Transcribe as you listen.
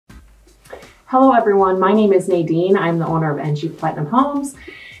Hello everyone, my name is Nadine. I'm the owner of NG Platinum Homes,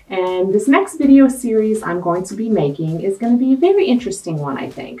 and this next video series I'm going to be making is going to be a very interesting one, I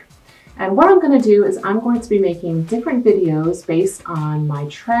think. And what I'm going to do is I'm going to be making different videos based on my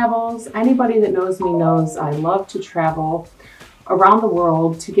travels. Anybody that knows me knows I love to travel around the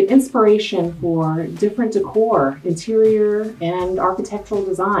world to get inspiration for different decor, interior and architectural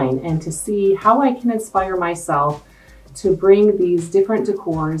design, and to see how I can inspire myself to bring these different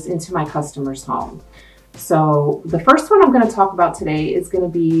decors into my customer's home. So the first one I'm going to talk about today is going to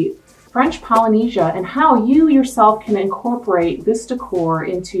be French Polynesia and how you yourself can incorporate this decor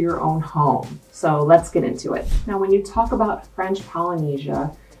into your own home. So let's get into it. Now, when you talk about French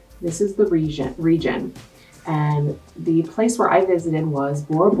Polynesia, this is the region. And the place where I visited was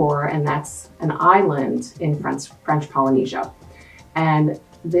Bora, and that's an island in French Polynesia. And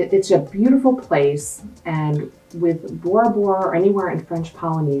it's a beautiful place, and with Bora or anywhere in French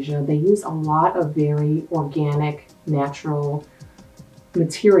Polynesia, they use a lot of very organic, natural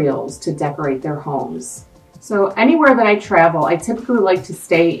materials to decorate their homes. So anywhere that I travel, I typically like to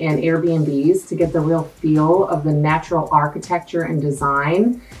stay in Airbnbs to get the real feel of the natural architecture and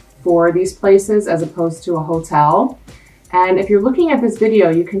design for these places as opposed to a hotel. And if you're looking at this video,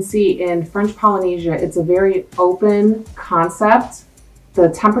 you can see in French Polynesia, it's a very open concept. The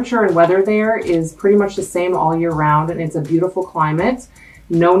temperature and weather there is pretty much the same all year round, and it's a beautiful climate.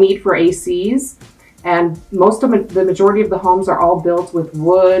 No need for ACs. And the majority of the homes are all built with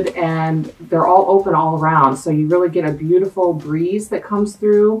wood, and they're all open all around. So you really get a beautiful breeze that comes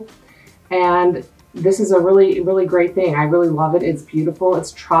through. And this is a really, really great thing. I really love it. It's beautiful,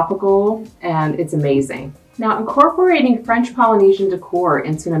 it's tropical, and it's amazing. Now, incorporating French Polynesian decor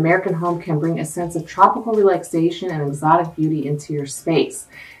into an American home can bring a sense of tropical relaxation and exotic beauty into your space.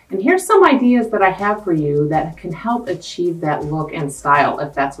 And here's some ideas that I have for you that can help achieve that look and style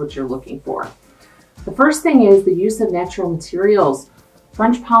if that's what you're looking for. The first thing is the use of natural materials.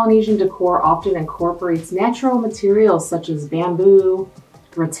 French Polynesian decor often incorporates natural materials such as bamboo,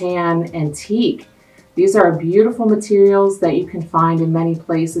 rattan, and teak. These are beautiful materials that you can find in many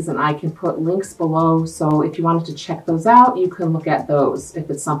places, and I can put links below, so if you wanted to check those out, you can look at those if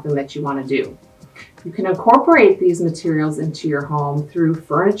it's something that you want to do. You can incorporate these materials into your home through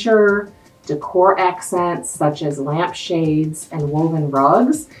furniture, decor accents such as lampshades and woven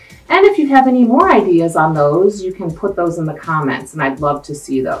rugs. And if you have any more ideas on those, you can put those in the comments, and I'd love to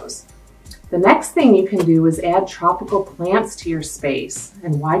see those. The next thing you can do is add tropical plants to your space.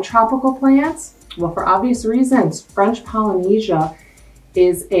 And why tropical plants? Well, for obvious reasons. French Polynesia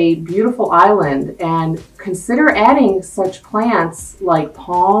is a beautiful island, and consider adding such plants like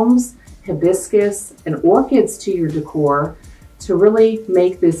palms, hibiscus, and orchids to your decor to really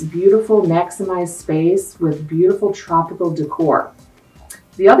make this beautiful maximized space with beautiful tropical decor.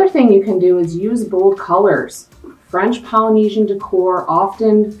 The other thing you can do is use bold colors. French Polynesian decor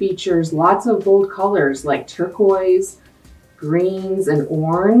often features lots of bold colors like turquoise, greens, and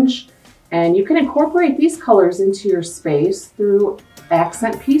orange. And you can incorporate these colors into your space through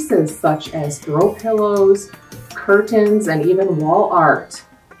accent pieces such as throw pillows, curtains, and even wall art.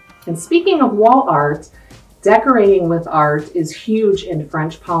 And speaking of wall art, decorating with art is huge in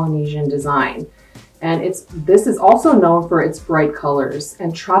French Polynesian design. And this is also known for its bright colors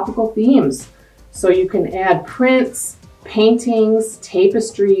and tropical themes. So you can add prints, paintings,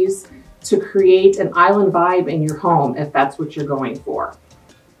 tapestries to create an island vibe in your home if that's what you're going for.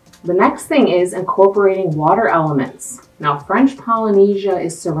 The next thing is incorporating water elements. Now, French Polynesia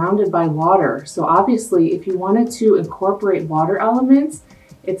is surrounded by water, so obviously if you wanted to incorporate water elements,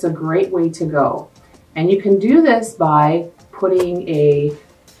 it's a great way to go. And you can do this by putting a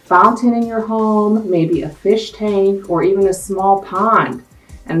fountain in your home, maybe a fish tank, or even a small pond.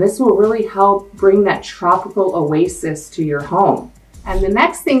 And this will really help bring that tropical oasis to your home. And the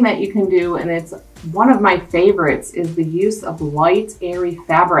next thing that you can do, and it's one of my favorites, is the use of light, airy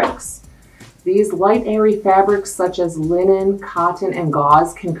fabrics. These light, airy fabrics such as linen, cotton, and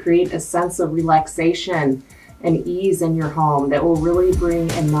gauze can create a sense of relaxation and ease in your home that will really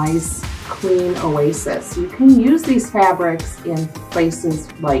bring a nice, clean oasis. You can use these fabrics in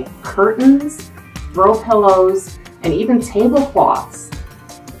places like curtains, throw pillows, and even tablecloths.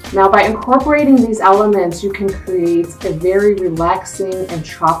 Now, by incorporating these elements, you can create a very relaxing and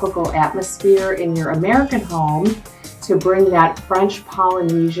tropical atmosphere in your American home to bring that French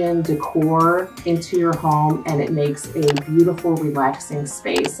Polynesian decor into your home, and it makes a beautiful, relaxing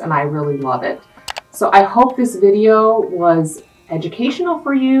space, and I really love it. So I hope this video was educational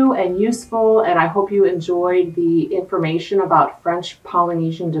for you and useful, and I hope you enjoyed the information about French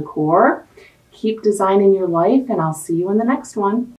Polynesian decor. Keep designing your life, and I'll see you in the next one.